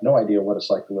 we have no idea what it's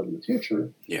like to live in the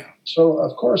future. Yeah. So,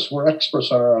 of course, we're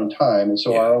experts on our own time. And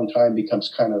so our own time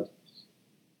becomes kind of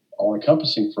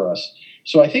all-encompassing for us.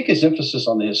 So I think his emphasis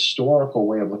on the historical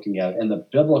way of looking at it and the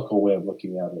biblical way of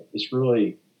looking at it is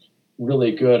really,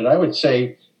 really good. And I would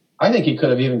say, I think he could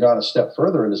have even gone a step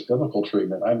further in his biblical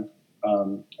treatment. A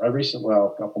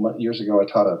couple of years ago, I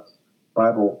taught a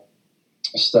Bible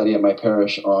study at my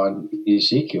parish on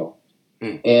Ezekiel.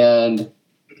 And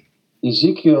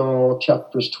Ezekiel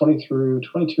chapters 22,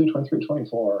 23,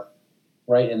 24,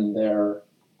 right in there,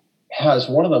 has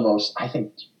one of the most, I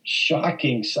think,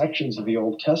 shocking sections of the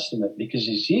Old Testament, because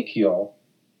Ezekiel,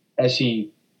 as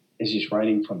he's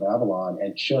writing from Babylon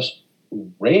and just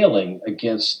railing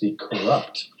against the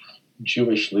corrupt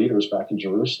Jewish leaders back in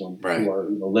Jerusalem who are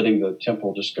letting the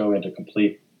temple just go into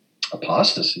complete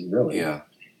apostasy, really. Yeah.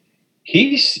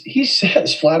 He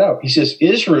says flat out, he says,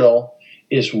 Israel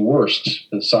is worse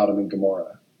than Sodom and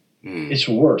Gomorrah. It's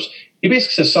worse. He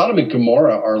basically says Sodom and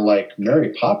Gomorrah are like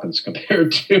Mary Poppins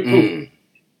compared to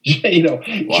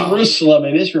Jerusalem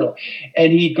and Israel.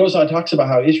 And he goes on and talks about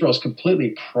how Israel has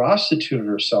completely prostituted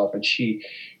herself, and she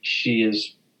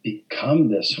has become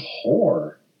this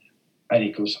whore. And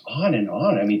he goes on and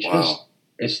on. I mean,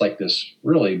 it's like this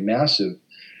really massive,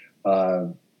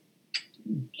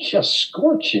 just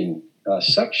scorching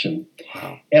section.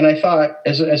 Wow. And I thought,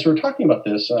 as we were talking about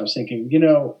this, I was thinking,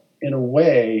 in a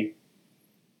way,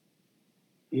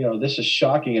 this is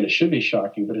shocking, and it should be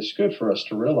shocking, but it's good for us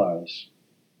to realize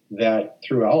that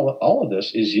through all of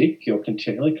this, Ezekiel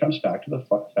continually comes back to the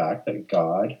fact that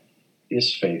God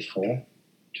is faithful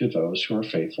to those who are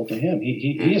faithful to him.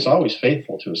 He is always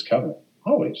faithful to his covenant.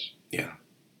 Always. Yeah.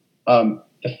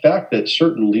 The fact that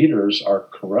certain leaders are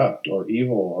corrupt or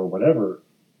evil or whatever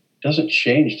doesn't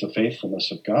change the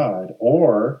faithfulness of God,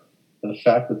 or the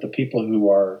fact that the people who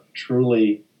are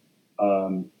truly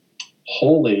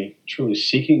holy, truly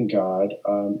seeking God,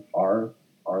 are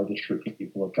the true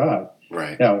people of God.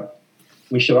 Right. Now,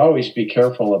 we should always be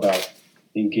careful about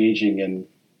engaging in,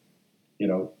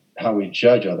 how we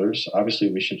judge others.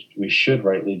 Obviously, we should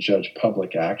rightly judge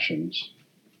public actions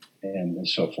and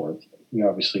so forth. We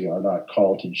obviously are not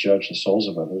called to judge the souls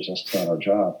of others. That's not our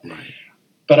job. Right.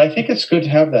 But I think it's good to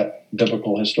have that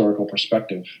biblical historical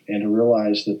perspective and to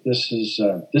realize that this is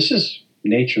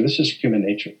nature. This is human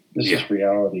nature. This is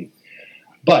reality.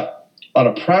 But on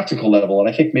a practical level, and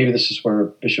I think maybe this is where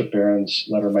Bishop Barron's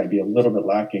letter might be a little bit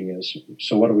lacking, is,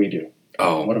 so what do we do?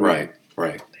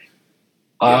 Right.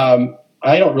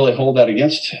 I don't really hold that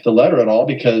against the letter at all,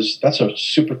 because that's a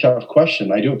super tough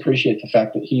question. I do appreciate the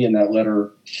fact that he in that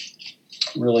letter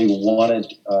really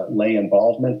wanted lay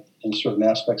involvement in certain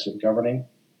aspects of governing.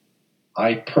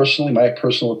 My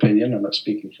personal opinion, I'm not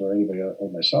speaking for anybody other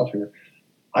than myself here,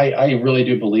 I really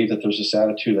do believe that there's this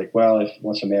attitude like, well, if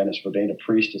once a man is ordained a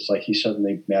priest, it's like he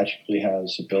suddenly magically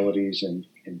has abilities in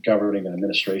governing and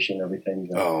administration and everything.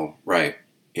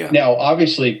 Now,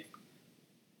 obviously,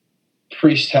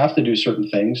 priests have to do certain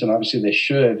things, and obviously they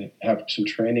should have some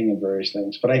training in various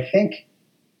things. But I think,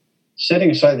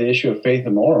 setting aside the issue of faith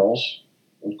and morals,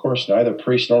 of course, neither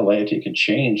priest nor laity can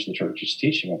change the church's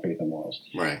teaching on faith and morals.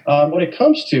 Right. When it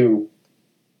comes to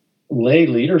lay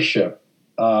leadership,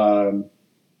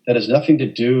 that has nothing to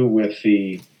do with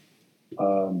the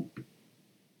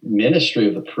ministry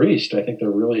of the priest. I think there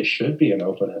really should be an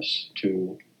openness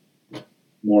to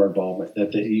more involvement.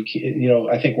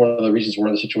 I think one of the reasons we're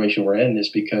in the situation we're in is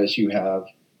because you have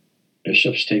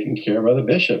bishops taking care of other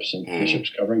bishops, and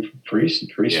bishops covering for priests, and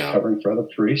priests covering for other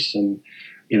priests, and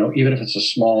even if it's a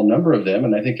small number of them,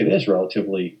 and I think it is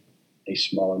relatively a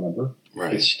smaller number,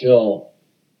 it's still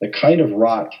the kind of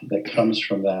rot that comes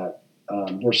from that.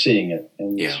 We're seeing it,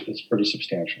 and it's pretty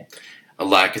substantial. A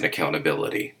lack of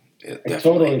accountability.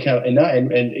 Totally,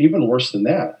 and even worse than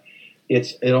that,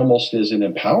 it almost is an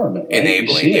empowerment, right?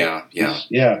 Enabling,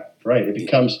 right. It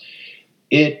becomes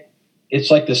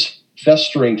it's like this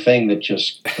festering thing that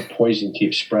just the poison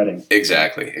keeps spreading.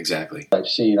 Exactly.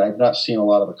 I've not seen a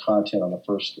lot of the content on the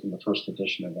first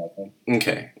edition of that thing.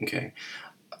 Okay.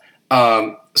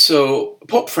 So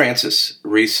Pope Francis'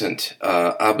 recent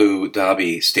Abu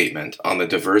Dhabi statement on the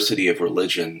diversity of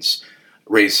religions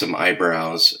raised some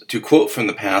eyebrows. To quote from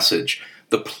the passage,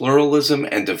 "The pluralism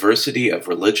and diversity of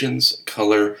religions,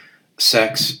 color,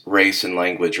 sex, race, and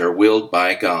language are willed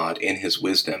by God in His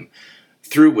wisdom,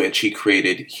 through which He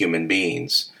created human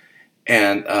beings."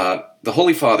 And the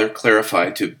Holy Father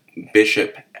clarified to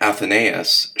Bishop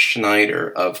Athanasius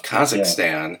Schneider of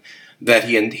Kazakhstan that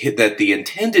the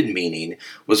intended meaning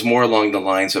was more along the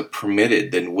lines of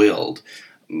permitted than willed.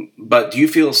 But do you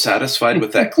feel satisfied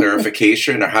with that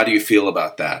clarification, or how do you feel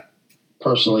about that?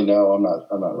 Personally, no, I'm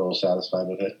not real satisfied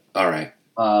with it. All right.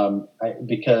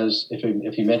 Because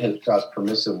if he meant God's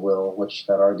permissive will, which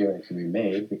that argument can be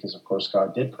made, because of course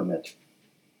God did permit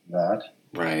that.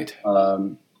 Right.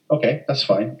 Okay, that's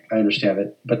fine. I understand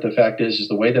it. But the fact is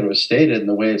the way that it was stated and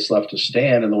the way it's left to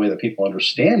stand and the way that people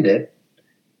understand it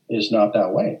is not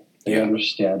that way. They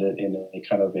understand it in a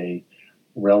kind of a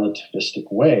relativistic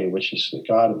way, which is that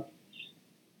God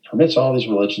permits all these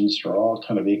religions. They're all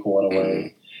kind of equal in a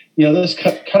way. This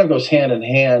kind of goes hand in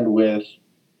hand with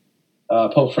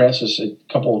Pope Francis. A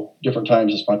couple different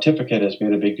times his pontificate has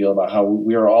made a big deal about how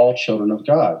we are all children of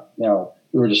God. Now,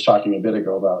 we were just talking a bit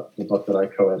ago about the book that I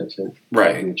co-edited,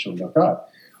 right? The Children of God.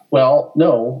 Well,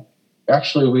 no,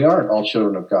 actually, we aren't all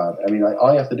children of God. I mean,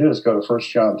 all you have to do is go to 1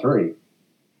 John 3,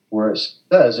 where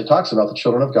it talks about the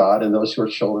children of God and those who are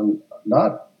children,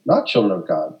 not children of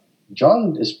God.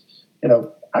 John is,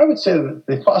 I would say that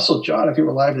the Apostle John, if he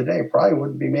were alive today, probably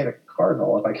wouldn't be made a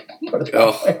cardinal, if I can put it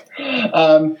that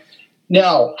way.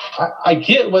 Now, I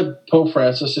get what Pope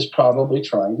Francis is probably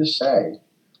trying to say.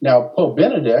 Now, Pope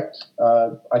Benedict,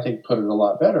 I think, put it a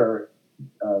lot better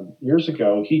years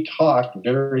ago. He talked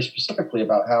very specifically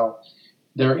about how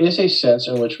there is a sense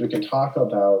in which we can talk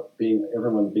about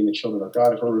everyone being the children of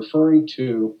God if we're referring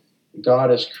to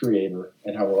God as creator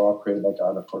and how we're all created by God.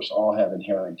 And of course, all have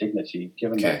inherent dignity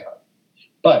given by God.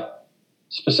 But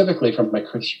specifically from a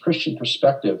Christian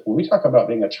perspective, when we talk about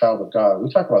being a child of God,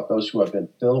 we talk about those who have been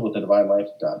filled with the divine life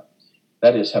of God.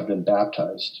 That is, have been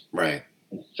baptized. Right.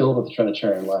 And filled with the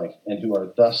Trinitarian life, and who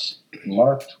are thus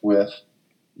marked with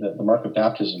the mark of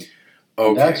baptism. Okay.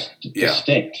 And that's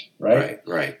distinct, right?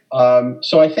 Right.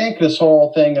 So I think this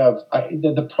whole thing of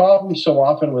the problem so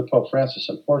often with Pope Francis,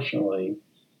 unfortunately,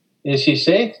 is he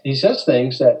says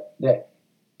things that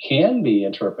can be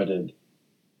interpreted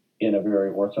in a very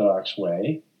orthodox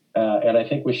way, and I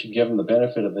think we should give him the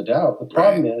benefit of the doubt. The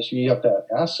problem is you have to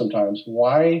ask sometimes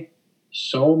why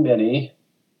so many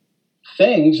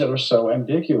things that are so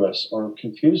ambiguous or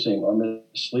confusing or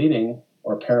misleading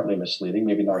or apparently misleading,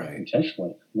 maybe not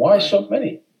intentionally. Why so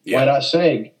many? Yeah. Why not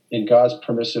say in God's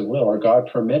permissive will or God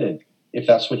permitted, if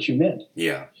that's what you meant?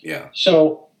 Yeah.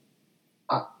 So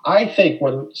I think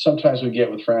what sometimes we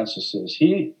get with Francis is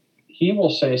he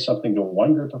will say something to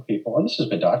one group of people, and this has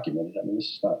been documented. I mean, this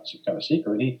is not some kind of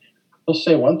secret. He'll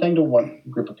say one thing to one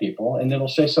group of people, and then he'll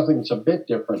say something that's a bit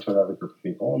different to another group of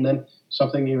people, and then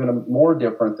something even more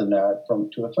different than that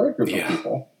to a third group of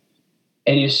people.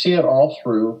 And you see it all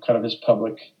through kind of his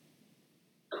public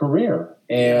career.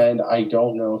 And I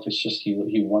don't know if it's just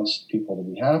he wants people to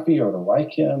be happy or to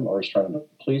like him, or he's trying to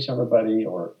please everybody,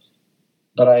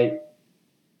 but I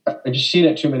just seen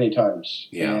it too many times.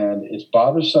 Yeah. And it's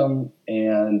bothersome,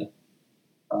 and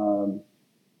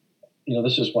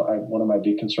this is one of my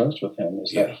big concerns with him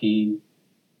is that he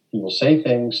will say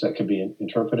things that could be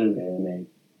interpreted in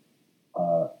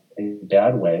a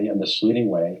bad way, a misleading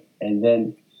way, and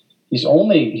then he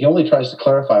only tries to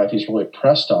clarify if he's really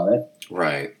pressed on it.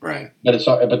 Right.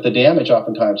 But the damage,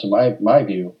 oftentimes, in my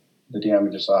view, the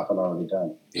damage is often already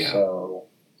done. Yeah. So.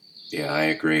 Yeah, I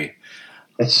agree.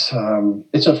 It's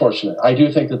unfortunate. I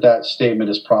do think that statement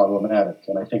is problematic,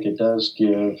 and I think it does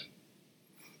give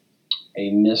a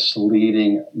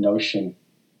misleading notion.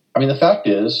 I mean, the fact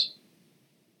is,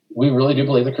 we really do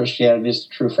believe that Christianity is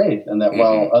the true faith, and that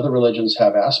while other religions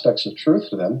have aspects of truth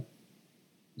to them,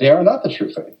 they are not the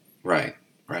true faith. Right.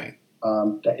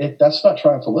 That's not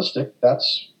triumphalistic.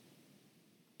 That's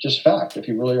just fact. If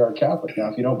you really are a Catholic. Now,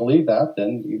 if you don't believe that,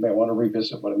 then you may want to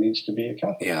revisit what it means to be a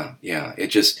Catholic. Yeah. It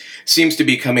just seems to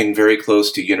be coming very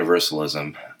close to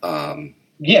universalism.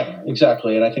 Yeah,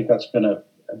 exactly. And I think that's been a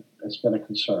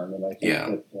concern. And I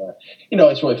think that,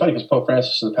 it's really funny because Pope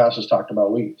Francis in the past has talked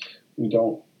about we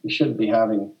shouldn't be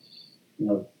having,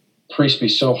 priests be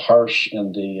so harsh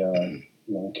in the,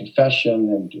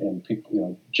 confession and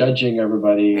people, judging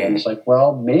everybody. And it's like,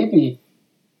 well, maybe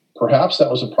perhaps that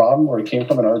was a problem where he came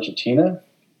from in Argentina.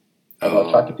 Oh.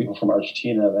 I've talked to people from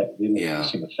Argentina that didn't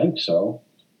seem to think so.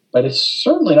 But it's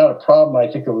certainly not a problem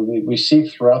I think that we see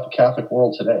throughout the Catholic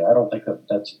world today. I don't think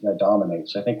that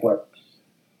dominates. I think what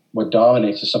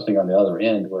dominates is something on the other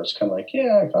end where it's kind of like,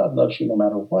 yeah, God loves you no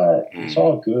matter what. It's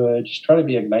all good. Just try to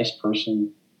be a nice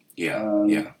person. Yeah.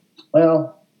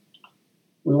 Well,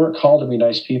 we weren't called to be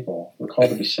nice people. We're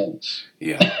called to be saints.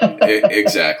 Yeah,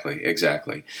 exactly.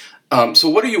 So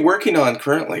what are you working on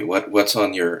currently? What's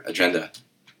on your agenda?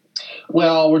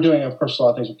 Well, we're doing, of course, a lot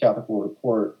of things with Catholic World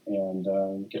Report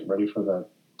and getting ready for the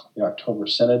October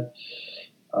Synod,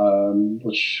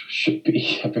 which should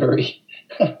be very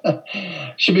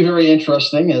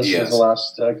interesting, as the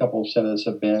last couple of synods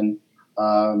have been.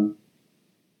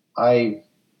 I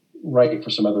write for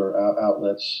some other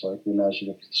outlets like the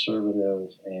Imaginative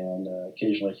Conservative and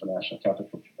occasionally for National Catholic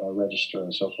Register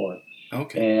and so forth.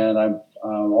 Okay. And I'm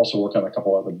also working on a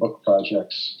couple other book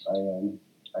projects.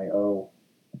 I owe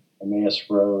Emmaus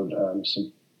Road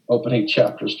some opening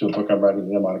chapters to a book I'm writing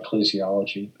to them on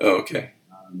ecclesiology. Okay.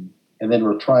 And then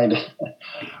we're trying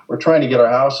to get our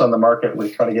house on the market. We're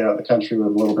trying to get out of the country with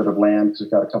a little bit of land because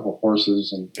we've got a couple of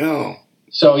horses and. Oh.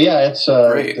 So yeah, it's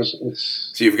great.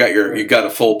 It's so you've got a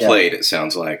full plate. It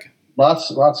sounds like lots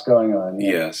going on.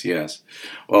 Yeah. Yes.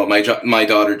 Well, my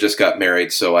daughter just got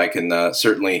married, so I can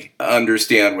certainly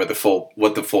understand what the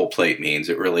full plate means.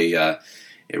 It really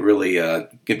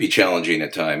can be challenging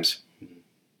at times.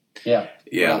 Yeah.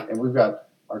 Yeah. And we've got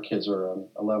our kids are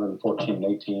 11, 14, and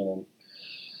 18,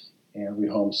 and we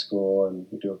homeschool and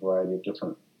we do a variety of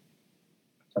different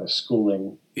kind of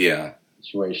schooling. Yeah.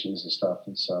 Situations and stuff,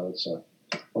 and so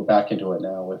we're back into it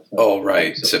now with.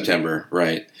 Right, September,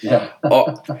 right? Yeah.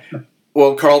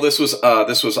 Well, Carl, this was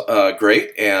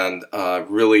great, and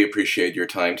really appreciate your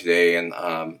time today, and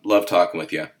love talking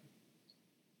with you.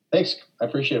 Thanks, I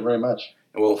appreciate it very much.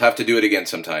 And we'll have to do it again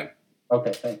sometime.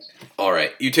 Okay, thanks. All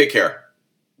right, you take care.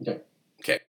 Okay.